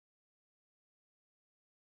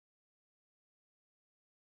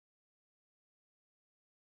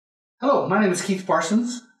Hello, my name is Keith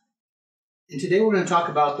Parsons, and today we're going to talk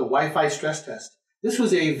about the Wi-Fi stress test. This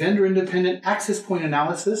was a vendor-independent access point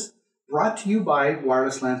analysis brought to you by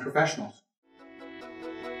Wireless LAN Professionals.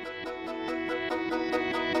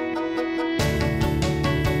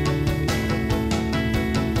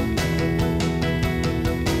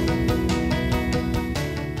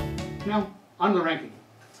 Now, on to the ranking.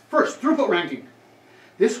 First, throughput ranking.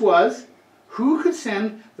 This was who could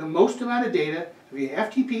send the most amount of data via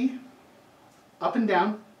FTP, up and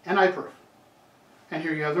down, and iPerf. And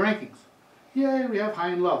here you have the rankings. Yay, we have high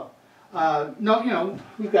and low.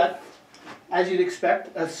 We've got, as you'd expect,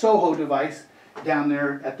 a SOHO device down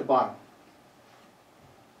there at the bottom.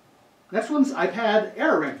 Next one's iPad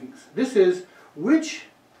Air rankings. This is which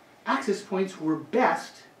access points were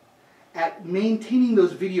best at maintaining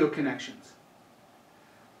those video connections.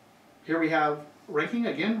 Here we have ranking,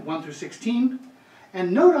 again, 1 through 16.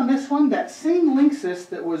 And note on this one, that same Linksys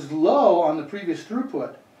that was low on the previous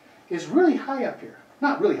throughput is really high up here.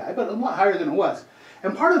 Not really high, but a lot higher than it was.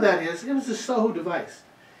 And part of that is, it was a SOHO device.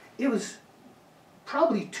 It was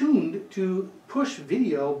probably tuned to push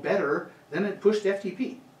video better than it pushed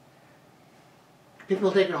FTP. People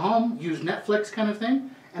will take it home, use Netflix kind of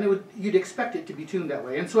thing, and you'd expect it to be tuned that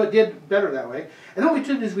way. And so it did better that way. And then what we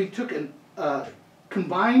did is we took and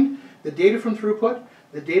combined the data from throughput,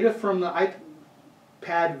 the data from the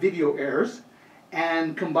iPad video errors,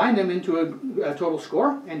 and combined them into a total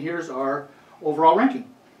score, and here's our overall ranking.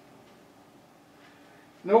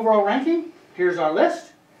 An overall ranking, here's our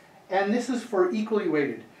list, and this is for equally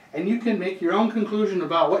weighted. And you can make your own conclusion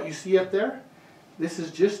about what you see up there. This is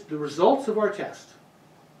just the results of our test.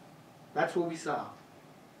 That's what we saw.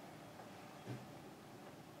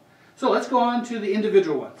 So let's go on to the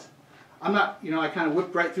individual ones. I'm not, I kind of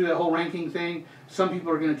whipped right through that whole ranking thing. Some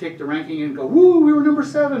people are going to take the ranking and go, woo, we were number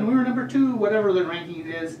 7, we were number 2, whatever the ranking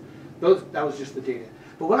is. That was just the data.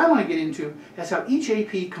 But what I want to get into is how each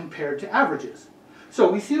AP compared to averages.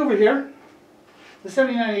 So we see over here, the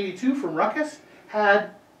 7982 from Ruckus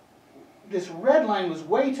had, this red line was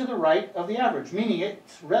way to the right of the average, meaning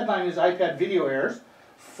its red line is iPad video errors,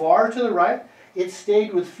 far to the right. It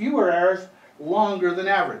stayed with fewer errors longer than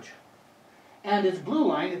average. And its blue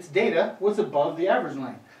line, its data, was above the average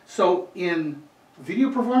line. So in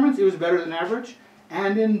video performance, it was better than average,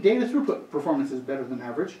 and in data throughput performance is better than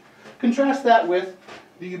average. Contrast that with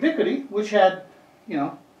the Ubiquiti, which had,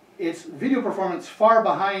 its video performance far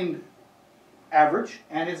behind average,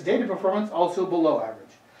 and its data performance also below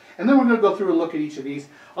average. And then we're going to go through and look at each of these.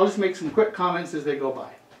 I'll just make some quick comments as they go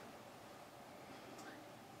by.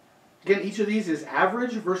 Again, each of these is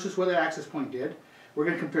average versus what the access point did. We're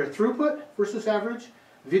going to compare throughput versus average,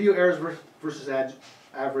 video errors versus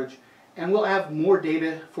average, and we'll have more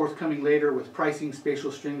data forthcoming later with pricing, spatial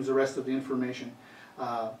streams, the rest of the information.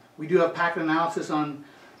 We do have packet analysis on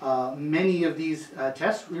many of these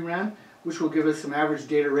tests we ran, which will give us some average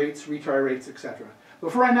data rates, retry rates, etc.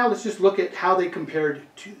 But for right now, let's just look at how they compared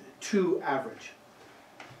to average.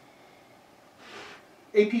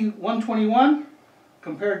 AP121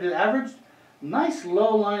 compared to average. Nice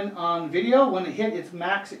low line on video. When it hit its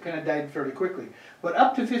max, it kind of died fairly quickly. But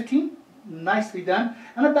up to 15, nicely done.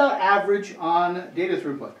 And about average on data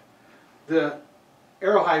throughput. The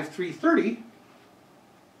Aerohive 330,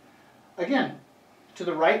 again, to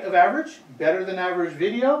the right of average, better than average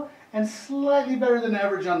video, and slightly better than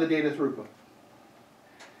average on the data throughput.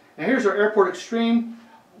 Now here's our Airport Extreme,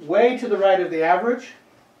 way to the right of the average.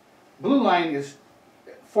 Blue line is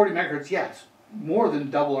 40 megahertz, yes. More than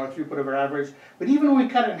double our throughput of our average, but even when we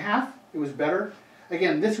cut it in half, it was better.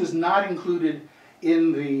 Again, this was not included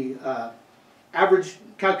in the average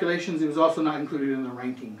calculations. It was also not included in the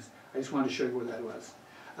rankings. I just wanted to show you where that was.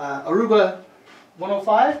 Aruba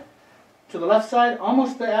 105 to the left side,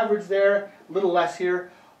 almost the average there, a little less here.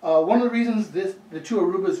 One of the reasons the two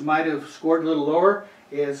Arubas might have scored a little lower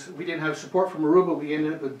is we didn't have support from Aruba. We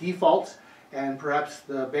ended up with defaults, and perhaps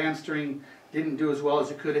the band steering didn't do as well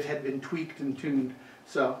as it could if it had been tweaked and tuned.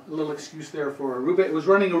 So a little excuse there for Aruba. It was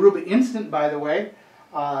running Aruba Instant, by the way,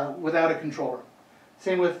 without a controller.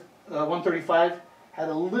 Same with 135. Had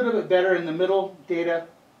a little bit better in the middle data.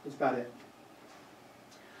 That's about it.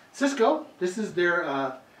 Cisco, this is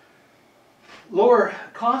their lower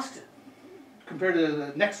cost compared to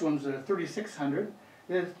the next ones, the 3600.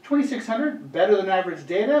 The 2600, better than average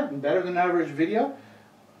data and better than average video.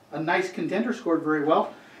 A nice contender, scored very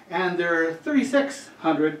well. And their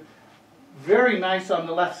 3600, very nice on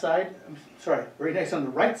the left side, very nice on the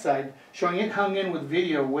right side, showing it hung in with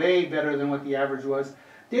video way better than what the average was.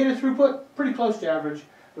 Data throughput, pretty close to average,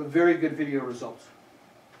 but very good video results.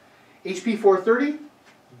 HP 430,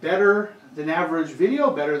 better than average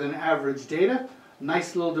video, better than average data.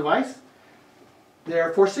 Nice little device.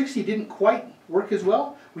 Their 460 didn't quite work as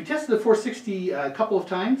well. We tested the 460 a couple of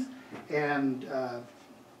times, and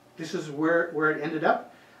this is where it ended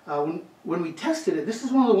up. When we tested it, this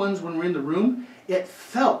is one of the ones when we're in the room, it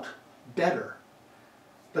felt better.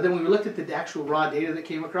 But then when we looked at the actual raw data that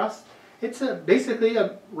came across, it's basically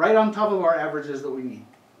right on top of our averages that we need.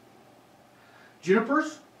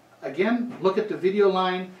 Junipers, again, look at the video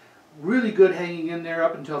line, really good hanging in there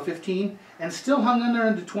up until 15, and still hung in there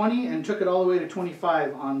into 20 and took it all the way to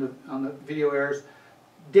 25 on the video errors.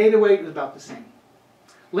 Data weight was about the same.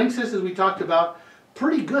 Linksys, as we talked about,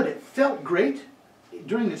 pretty good. It felt great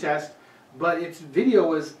during the test, but its video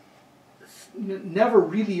was never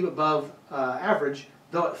really above average,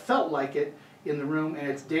 though it felt like it in the room, and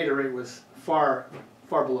its data rate was far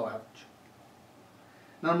below average.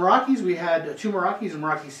 Now Meraki's, we had two Meraki's, a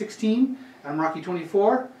Meraki 16 and a Meraki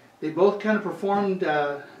 24. They both kind of performed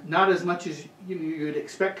not as much as you'd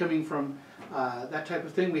expect coming from that type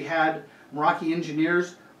of thing. We had Meraki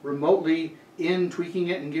engineers remotely in tweaking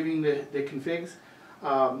it and giving the configs.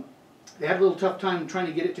 They had a little tough time trying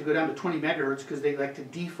to get it to go down to 20 megahertz because they like to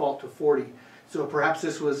default to 40. So perhaps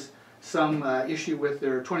this was some issue with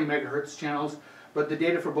their 20 megahertz channels, but the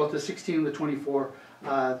data for both the 16 and the 24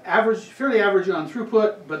 fairly average on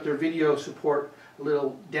throughput, but their video support a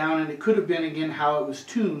little down, and it could have been again how it was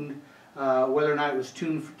tuned, whether or not it was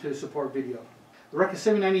tuned to support video. The Ruckus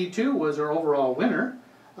 7982 was our overall winner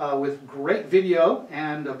with great video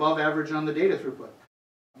and above average on the data throughput.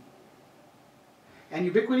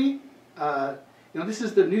 And Ubiquiti, this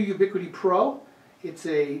is the new Ubiquiti Pro. It's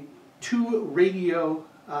a 2 radio.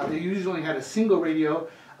 They usually had a single radio.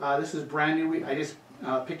 This is brand new. I just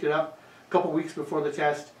picked it up a couple weeks before the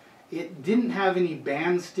test. It didn't have any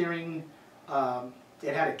band steering.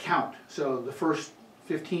 It had a count. So the first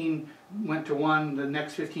 15 went to one, the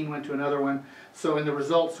next 15 went to another one. So in the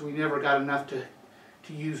results, we never got enough to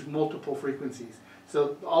use multiple frequencies.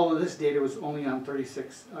 So all of this data was only on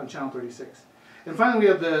channel 36. And finally, we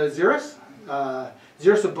have the Xirrus.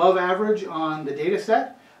 Xirrus above average on the data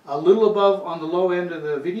set, a little above on the low end of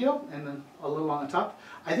the video, and then a little on the top.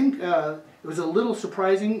 I think it was a little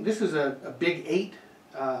surprising. This is a big 8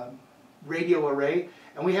 radio array,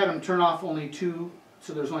 and we had them turn off only 2,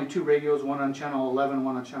 so there's only 2 radios, one on channel 11,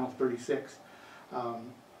 one on channel 36.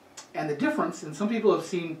 And the difference, and some people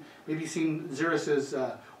have maybe seen Xirrus's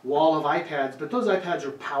wall of iPads, but those iPads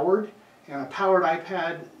are powered, and a powered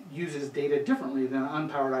iPad uses data differently than an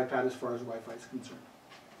unpowered iPad as far as Wi-Fi is concerned.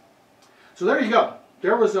 So there you go.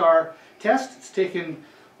 There was our test. It's taken,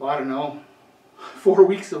 well, I don't know, 4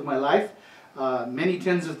 weeks of my life, many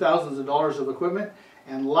tens of thousands of dollars of equipment,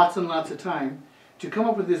 and lots of time to come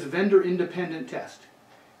up with this vendor-independent test.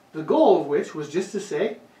 The goal of which was just to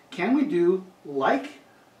say, can we do like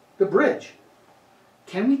the bridge?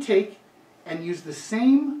 Can we take and use the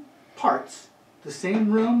same parts, the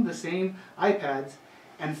same room, the same iPads,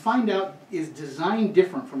 and find out, is design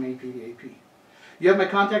different from AP to AP? You have my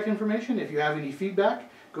contact information. If you have any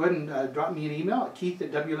feedback, go ahead and drop me an email at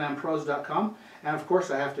keith@wlanpros.com. And of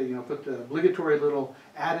course, I have to put the obligatory little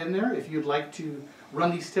ad in there. If you'd like to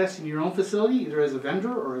run these tests in your own facility, either as a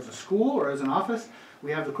vendor or as a school or as an office,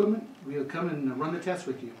 we have equipment. We'll come and run the tests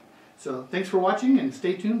with you. So thanks for watching, and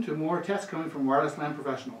stay tuned to more tests coming from Wireless LAN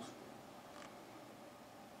Professionals.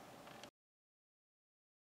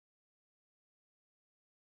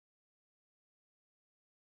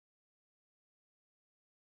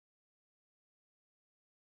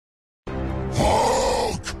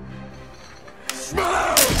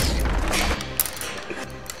 Smash!